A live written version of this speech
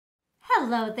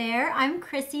Hello there, I'm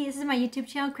Chrissy. This is my YouTube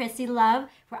channel, Chrissy Love,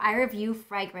 where I review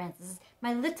fragrance. This is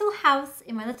my little house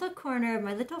in my little corner of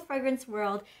my little fragrance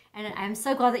world, and I'm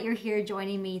so glad that you're here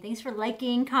joining me. Thanks for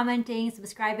liking, commenting,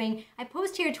 subscribing. I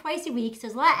post here twice a week, so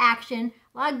there's a lot of action,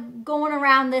 a lot going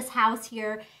around this house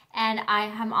here, and I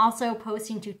am also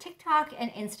posting to TikTok and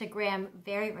Instagram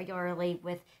very regularly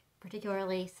with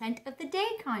particularly scent of the day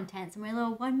content. So my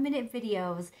little 1-minute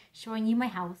videos showing you my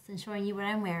house and showing you what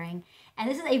I'm wearing. And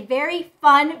this is a very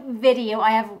fun video I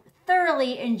have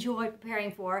thoroughly enjoyed preparing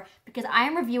for because I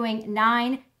am reviewing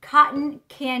 9 cotton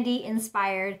candy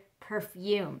inspired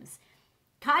perfumes.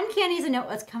 Cotton candy is a note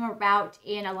that's come about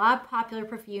in a lot of popular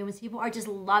perfumes. People are just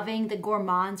loving the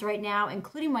gourmands right now,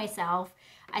 including myself.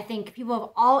 I think people of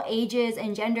all ages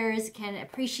and genders can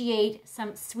appreciate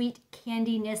some sweet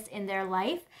candiness in their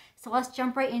life. So let's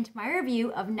jump right into my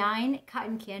review of 9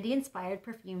 cotton candy inspired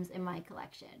perfumes in my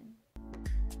collection.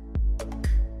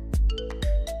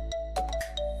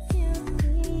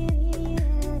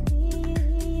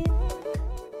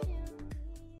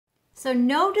 So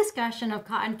no discussion of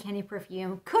cotton candy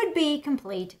perfume could be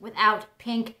complete without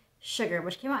Pink Sugar,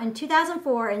 which came out in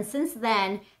 2004 and since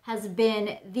then has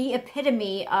been the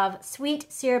epitome of sweet,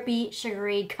 syrupy,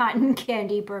 sugary cotton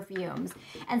candy perfumes.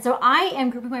 And so I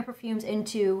am grouping my perfumes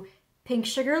into Pink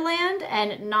Sugar land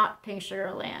and not Pink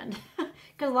Sugar land.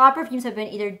 Because a lot of perfumes have been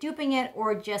either duping it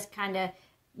or just kind of,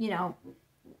 you know,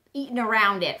 eating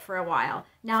around it for a while.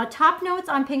 Now, top notes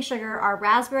on Pink Sugar are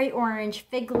raspberry, orange,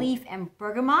 fig leaf, and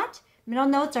bergamot. Middle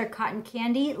notes are cotton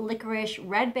candy, licorice,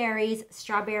 red berries,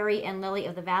 strawberry, and lily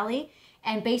of the valley.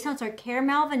 And base notes are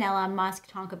caramel, vanilla, musk,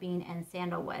 tonka bean, and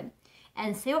sandalwood.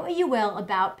 And say what you will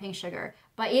about Pink Sugar,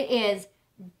 but it is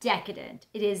decadent.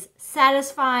 It is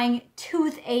satisfying,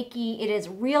 toothache. It is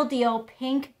real deal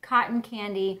pink cotton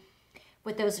candy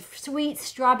with those sweet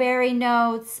strawberry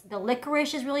notes. The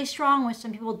licorice is really strong, which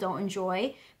some people don't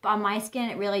enjoy, but on my skin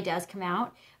it really does come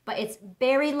out. But it's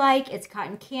berry-like, it's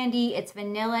cotton candy, it's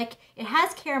vanillic. It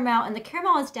has caramel, and the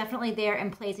caramel is definitely there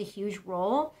and plays a huge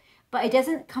role, but it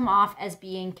doesn't come off as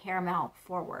being caramel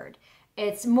forward.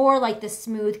 It's more like the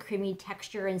smooth, creamy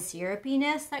texture and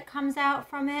syrupiness that comes out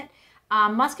from it.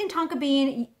 Musk and tonka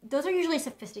bean, those are usually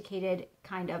sophisticated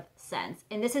kind of scents,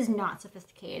 and this is not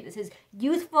sophisticated. This is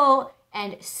youthful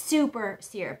and super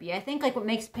syrupy. I think like what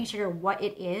makes Pink Sugar what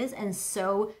it is and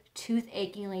so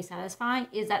tooth-achingly satisfying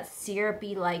is that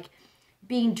syrupy, like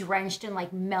being drenched in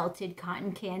like melted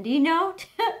cotton candy note.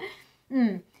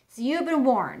 So you've been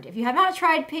warned. If you have not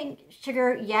tried Pink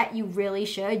Sugar yet, you really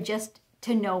should, just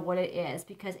to know what it is,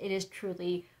 because it is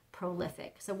truly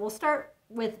prolific. So we'll start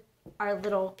with our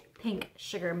little Pink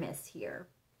Sugar miss here.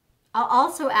 I'll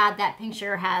also add that Pink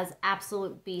Sugar has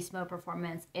absolute beast mode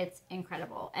performance. It's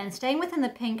incredible. And staying within the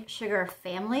Pink Sugar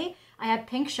family, I have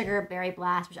Pink Sugar Berry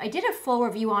Blast, which I did a full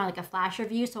review on, like a flash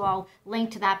review, so I'll link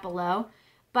to that below.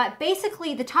 But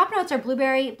basically, the top notes are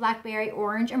blueberry, blackberry,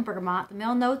 orange, and bergamot. The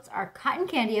middle notes are cotton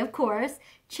candy, of course,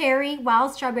 cherry,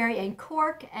 wild strawberry, and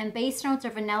cork. And base notes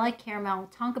are vanilla, caramel,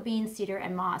 tonka bean, cedar,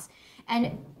 and moss.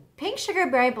 And Pink Sugar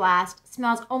Berry Blast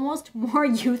smells almost more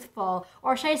youthful,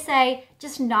 or should I say,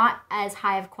 just not as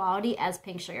high of quality as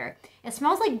Pink Sugar. It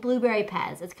smells like blueberry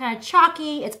pez. It's kind of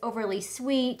chalky, it's overly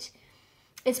sweet.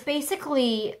 It's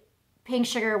basically Pink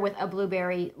Sugar with a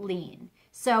blueberry lean.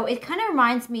 So it kind of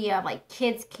reminds me of like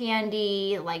kids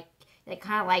candy, like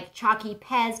kind of like chalky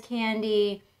pez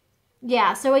candy.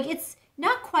 Yeah, so like it's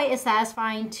not quite as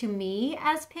satisfying to me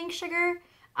as Pink Sugar.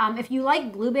 If you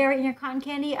like blueberry in your cotton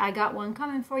candy, I got one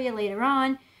coming for you later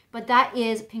on, but that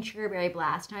is Pink Sugar Berry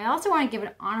Blast. And I also want to give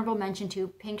an honorable mention to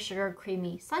Pink Sugar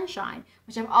Creamy Sunshine,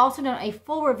 which I've also done a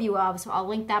full review of, so I'll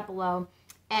link that below.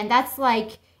 And that's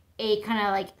like a kind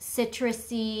of like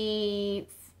citrusy,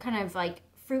 kind of like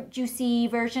fruit juicy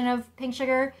version of Pink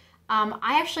Sugar.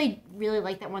 I actually really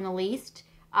like that one the least.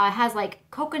 It has like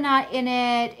coconut in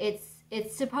it.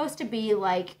 It's supposed to be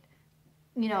like,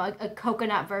 you know, a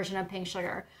coconut version of Pink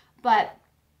Sugar, but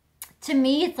to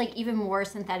me it's like even more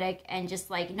synthetic and just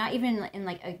like not even in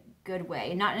like a good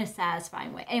way, not in a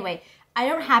satisfying way. Anyway, I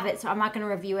don't have it, so I'm not going to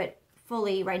review it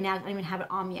fully right now. I don't even have it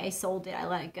on me. I sold it, I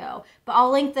let it go, but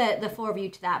I'll link the full review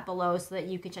to that below so that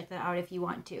you can check that out if you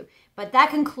want to. But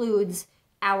that concludes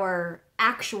our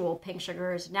actual Pink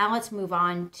Sugars. Now let's move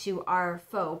on to our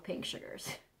faux Pink Sugars.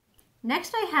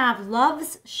 Next I have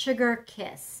Love's Sugar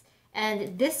Kiss.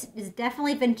 And this is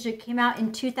definitely vintage. It came out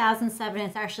in 2007.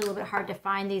 It's actually a little bit hard to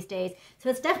find these days. So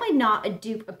it's definitely not a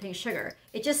dupe of Pink Sugar.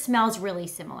 It just smells really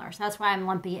similar. So that's why I'm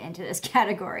lumping it into this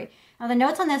category. Now the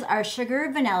notes on this are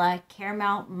sugar, vanilla,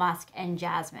 caramel, musk, and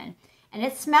jasmine. And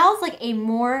it smells like a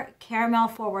more caramel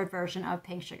forward version of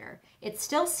Pink Sugar. It's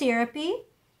still syrupy.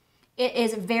 It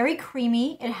is very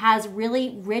creamy. It has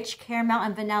really rich caramel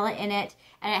and vanilla in it,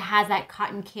 and it has that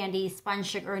cotton candy spun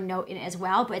sugar note in it as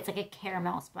well, but it's like a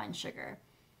caramel spun sugar.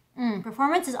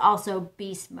 Performance is also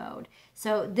beast mode.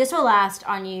 So this will last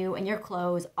on you and your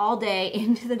clothes all day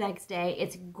into the next day.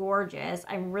 It's gorgeous.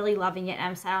 I'm really loving it.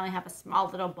 I'm sad I only have a small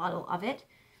little bottle of it.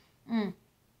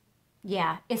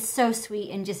 Yeah, it's so sweet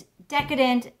and just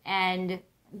decadent, and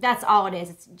that's all it is.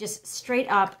 It's just straight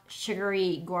up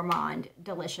sugary gourmand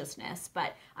deliciousness.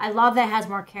 But I love that it has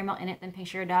more caramel in it than pink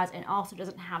sugar does, and also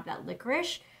doesn't have that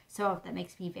licorice. So that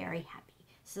makes me very happy.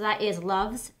 So that is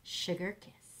Love's Sugar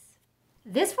Kiss.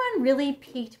 This one really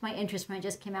piqued my interest when it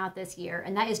just came out this year,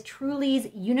 and that is Truly's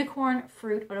Unicorn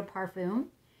Fruit Eau de Parfum.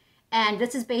 And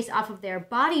this is based off of their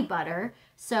body butter.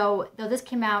 So though this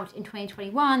came out in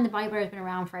 2021, the body butter has been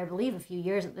around for, I believe, a few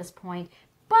years at this point.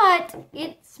 But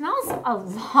it smells a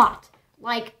lot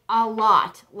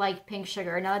like pink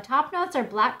sugar. Now the top notes are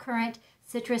blackcurrant,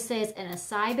 citruses, and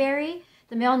acai berry.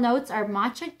 The male notes are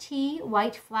matcha tea,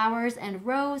 white flowers, and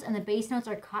rose. And the base notes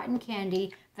are cotton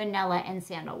candy, vanilla, and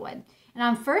sandalwood. And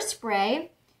on first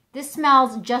spray, this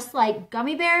smells just like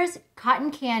gummy bears,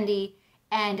 cotton candy,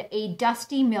 and a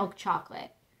dusty milk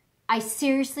chocolate. I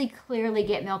seriously clearly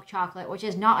get milk chocolate, which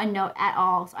is not a note at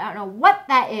all. So I don't know what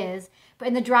that is, but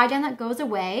in the dry down that goes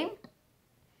away.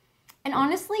 And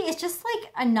honestly, it's just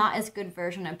like a not as good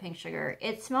version of pink sugar.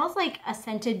 It smells like a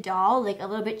scented doll, like a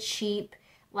little bit cheap,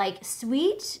 like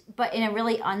sweet, but in a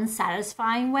really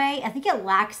unsatisfying way. I think it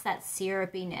lacks that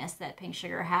syrupiness that pink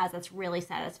sugar has that's really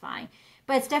satisfying.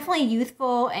 But it's definitely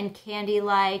youthful and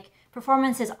candy-like.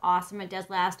 Performance is awesome. It does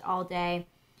last all day.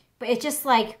 But it's just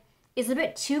like, it's a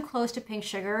bit too close to pink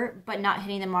sugar, but not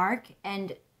hitting the mark,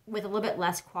 and with a little bit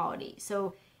less quality.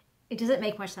 So it doesn't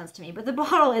make much sense to me. But the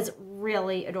bottle is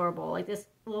really adorable. Like this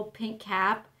little pink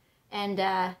cap. And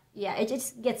yeah, it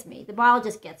just gets me. The bottle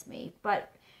just gets me.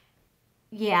 But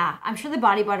yeah, I'm sure the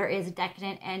body butter is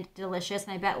decadent and delicious,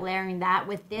 and I bet layering that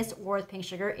with this or with pink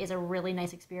sugar is a really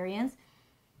nice experience.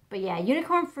 But yeah,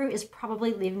 Unicorn Fruit is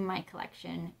probably leaving my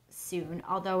collection soon,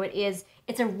 although it's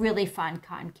a really fun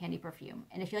cotton candy perfume.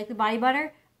 And if you like the body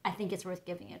butter, I think it's worth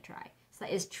giving it a try. So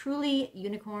that is Truly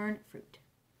Unicorn Fruit.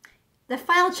 The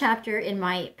final chapter in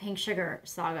my pink sugar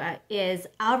saga is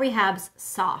Al Rehab's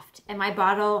Soft, and my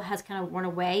bottle has kind of worn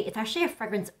away. It's actually a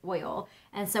fragrance oil,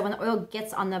 and so when the oil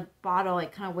gets on the bottle,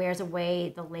 it kind of wears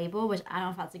away the label, which I don't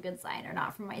know if that's a good sign or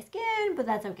not for my skin, but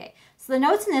that's okay. So the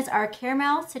notes in this are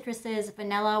caramel, citruses,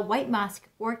 vanilla, white musk,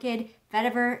 orchid,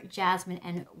 vetiver, jasmine,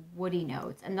 and woody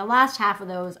notes. And the last half of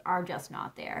those are just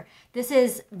not there. This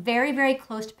is very, very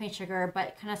close to pink sugar,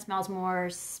 but kind of smells more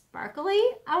sparkly,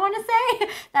 I want to say.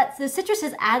 That's the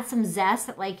citruses add some zest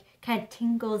that like kind of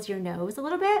tingles your nose a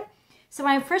little bit. So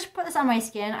when I first put this on my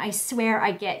skin, I swear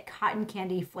I get cotton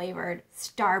candy flavored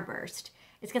Starburst.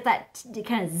 It's got that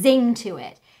kind of zing to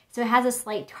it. So it has a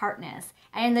slight tartness.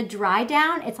 And in the dry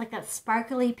down, it's like that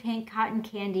sparkly pink cotton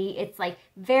candy. It's like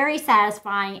very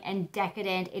satisfying and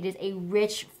decadent. It is a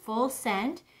rich, full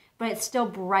scent, but it's still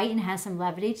bright and has some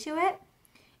levity to it.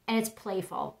 And it's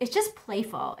playful. It's just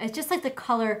playful. It's just like the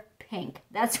color pink.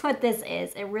 That's what this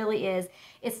is. It really is.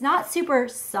 It's not super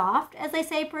soft, as they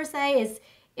say per se.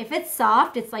 If it's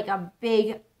soft, it's like a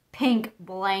big pink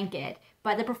blanket.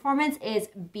 But the performance is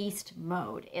beast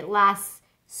mode. It lasts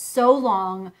so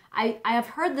long. I have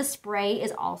heard the spray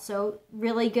is also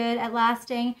really good at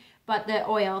lasting, but the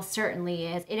oil certainly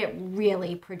is. It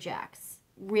really projects.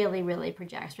 Really, really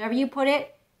projects. Wherever you put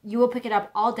it, you will pick it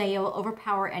up all day. It will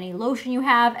overpower any lotion you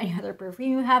have, any other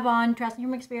perfume you have on. Trust me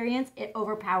from experience, it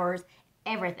overpowers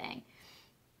everything.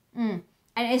 And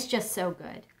it's just so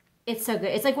good. It's so good.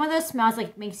 It's like one of those smells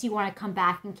like makes you want to come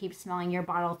back and keep smelling your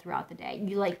bottle throughout the day.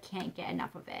 You like can't get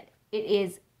enough of it. It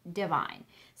is divine.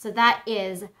 So that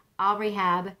is Al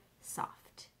Rehab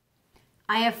Soft.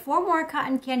 I have 4 more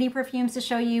cotton candy perfumes to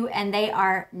show you, and they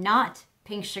are not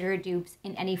pink sugar dupes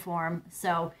in any form.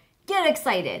 So get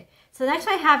excited. So the next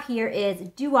one I have here is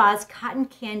Dua's Cotton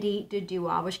Candy de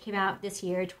Dua, which came out this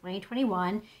year,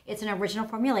 2021. It's an original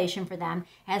formulation for them.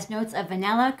 It has notes of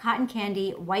vanilla, cotton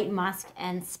candy, white musk,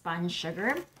 and spun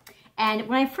sugar. And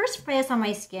when I first spray this on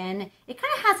my skin, it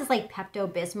kind of has this like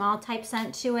Pepto-Bismol type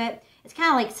scent to it. It's kind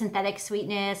of like synthetic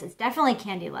sweetness. It's definitely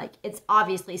candy-like. It's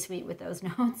obviously sweet with those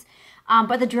notes.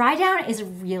 But the dry down is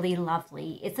really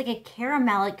lovely. It's like a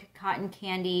caramelic cotton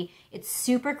candy. It's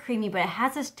super creamy, but it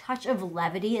has this touch of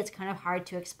levity. It's kind of hard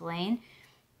to explain.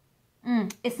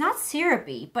 It's not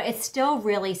syrupy, but it's still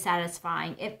really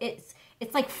satisfying.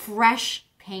 It's like fresh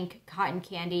pink cotton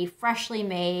candy, freshly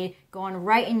made, going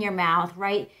right in your mouth,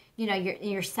 right? You know,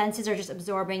 your senses are just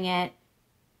absorbing it.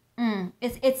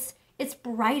 It's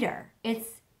brighter.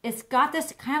 it's got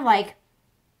this kind of like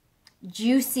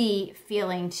juicy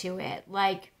feeling to it,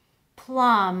 like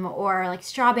plum or like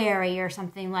strawberry or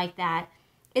something like that.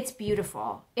 It's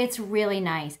beautiful. It's really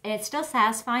nice. And it's still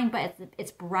satisfying, but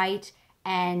it's bright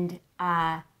and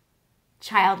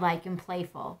childlike and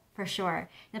playful for sure.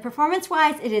 And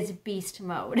performance-wise, it is beast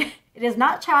mode. It is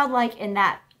not childlike in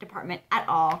that department at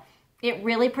all. It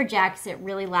really projects. It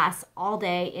really lasts all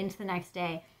day into the next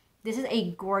day. This is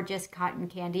a gorgeous cotton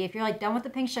candy. If you're like done with the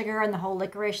pink sugar and the whole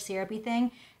licorice syrupy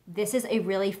thing, this is a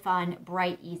really fun,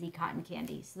 bright, easy cotton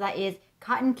candy. So that is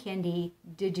Cotton Candy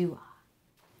de Joie.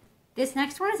 This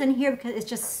next one is in here because it's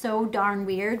just so darn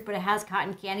weird, but it has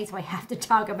cotton candy, so I have to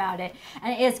talk about it.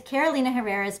 And it is Carolina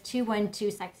Herrera's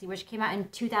 212 Sexy, which came out in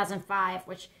 2005,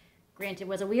 which granted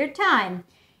was a weird time.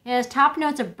 It has top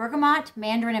notes of bergamot,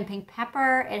 mandarin, and pink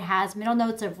pepper. It has middle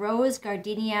notes of rose,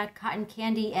 gardenia, cotton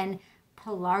candy, and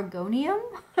pelargonium.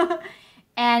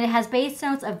 And it has base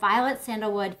notes of violet,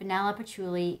 sandalwood, vanilla,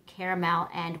 patchouli, caramel,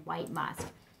 and white musk.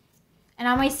 And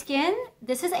on my skin,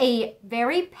 this is a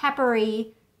very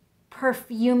peppery,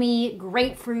 perfumey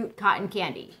grapefruit cotton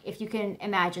candy, if you can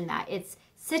imagine that. It's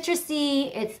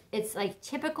citrusy, it's like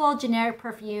typical generic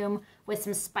perfume with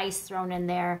some spice thrown in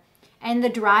there. And the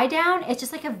dry down, it's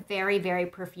just like a very, very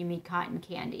perfumey cotton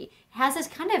candy. It has this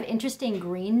kind of interesting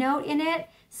green note in it,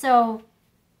 so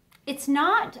it's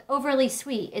not overly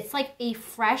sweet. It's like a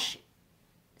fresh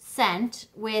scent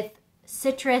with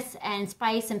citrus and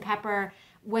spice and pepper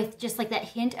with just like that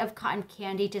hint of cotton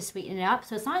candy to sweeten it up.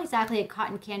 So it's not exactly a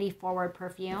cotton candy forward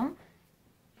perfume,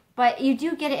 but you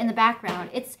do get it in the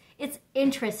background. It's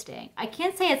interesting. I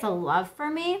can't say it's a love for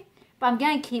me, but I'm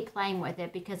going to keep playing with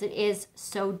it because it is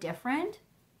so different.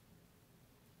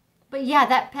 But yeah,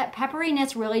 that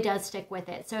pepperiness really does stick with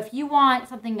it. So if you want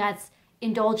something that's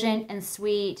indulgent and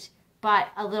sweet, but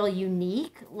a little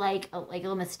unique, like a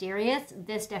little mysterious,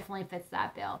 this definitely fits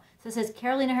that bill. So this is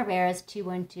Carolina Herrera's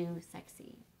 212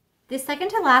 Sexy. This second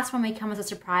to last one may come as a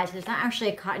surprise. There's not actually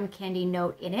a cotton candy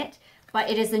note in it, but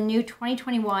it is the new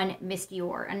 2021 Miss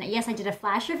Dior. And yes, I did a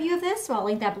flash review of this, so I'll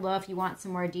link that below if you want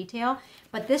some more detail.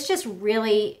 But this just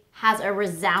really has a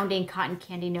resounding cotton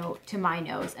candy note to my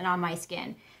nose and on my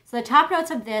skin. So the top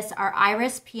notes of this are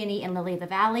iris, peony, and lily of the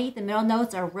valley. The middle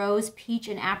notes are rose, peach,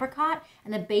 and apricot.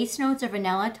 And the base notes are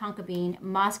vanilla, tonka bean,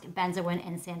 musk, benzoin,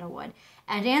 and sandalwood.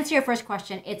 And to answer your first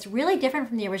question, it's really different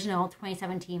from the original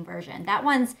 2017 version. That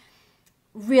one's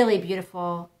really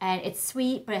beautiful, and it's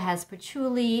sweet, but it has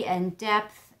patchouli and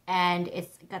depth, and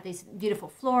it's got these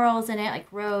beautiful florals in it, like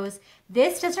rose.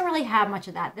 This doesn't really have much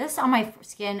of that. This on my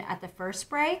skin at the first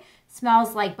spray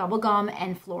smells like bubblegum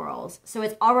and florals. So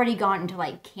it's already gone into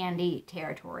like candy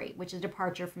territory, which is a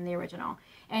departure from the original.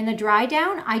 And the dry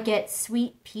down, I get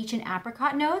sweet peach and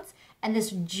apricot notes and this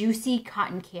juicy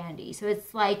cotton candy. So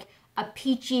it's like a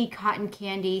peachy cotton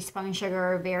candy, spun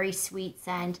sugar, very sweet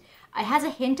scent. It has a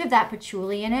hint of that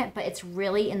patchouli in it, but it's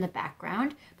really in the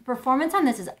background. The performance on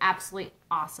this is absolutely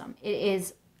awesome. It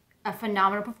is a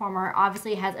phenomenal performer.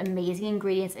 Obviously, it has amazing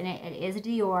ingredients in it. It is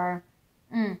Dior.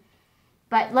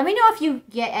 But let me know if you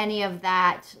get any of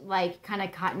that, like, kind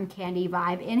of cotton candy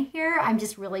vibe in here. I'm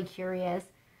just really curious.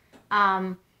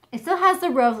 It still has the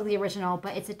rose of the original,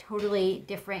 but it's a totally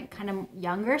different, kind of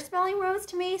younger smelling rose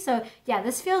to me. So, yeah,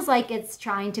 this feels like it's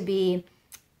trying to be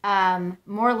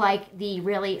more like the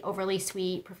really overly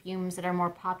sweet perfumes that are more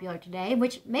popular today,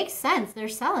 which makes sense. They're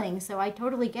selling, so I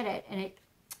totally get it, and it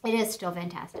is still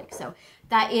fantastic. So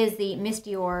that is the Miss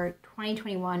Dior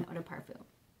 2021 Eau de Parfum.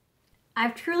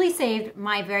 I've truly saved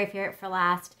my very favorite for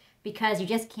last because you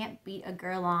just can't beat a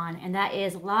girl on, and that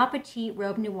is La Petite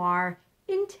Robe Noire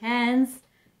Intense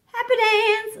Happy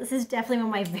Dance. This is definitely one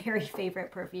of my very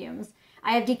favorite perfumes.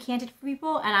 I have decanted for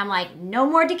people, and I'm like, no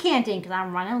more decanting because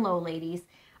I'm running low, ladies.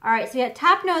 All right, so we got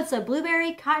top notes of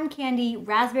blueberry, cotton candy,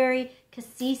 raspberry,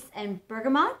 cassis, and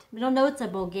bergamot. Middle notes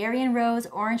of Bulgarian rose,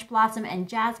 orange blossom, and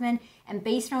jasmine. And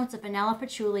base notes of vanilla,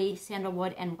 patchouli,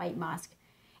 sandalwood, and white musk.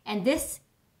 And this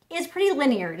is pretty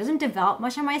linear. It doesn't develop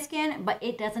much on my skin, but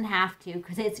it doesn't have to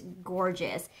because it's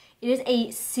gorgeous. It is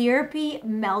a syrupy,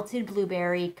 melted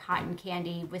blueberry cotton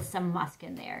candy with some musk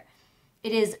in there.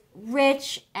 It is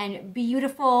rich and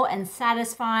beautiful and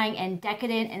satisfying and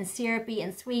decadent and syrupy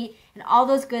and sweet and all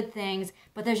those good things,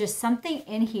 but there's just something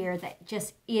in here that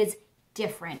just is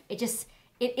different. It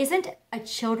isn't a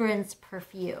children's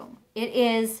perfume. It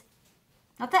is,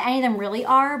 not that any of them really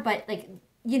are, but like,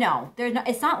 you know,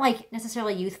 it's not like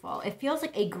necessarily youthful. It feels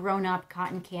like a grown-up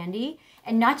cotton candy,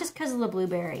 and not just because of the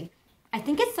blueberry. I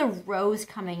think it's the rose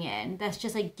coming in that's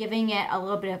just like giving it a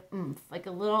little bit of oomph, like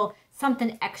a little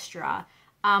something extra.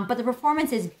 But the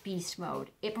performance is beast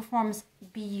mode. It performs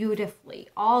beautifully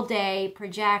all day,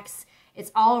 projects,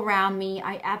 it's all around me.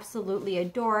 I absolutely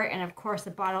adore it. And of course,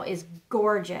 the bottle is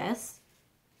gorgeous.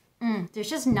 There's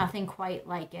just nothing quite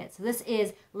like it. So this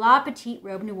is La Petite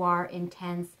Robe Noire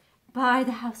Intense by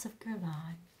the House of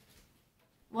Guerlain.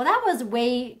 Well, that was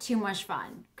way too much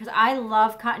fun because I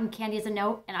love cotton candy as a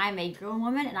note, and I'm a grown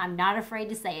woman and I'm not afraid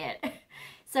to say it.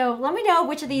 So let me know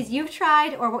which of these you've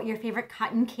tried or what your favorite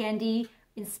cotton candy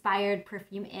inspired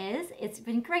perfume is. It's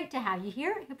been great to have you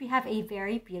here. I hope you have a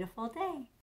very beautiful day.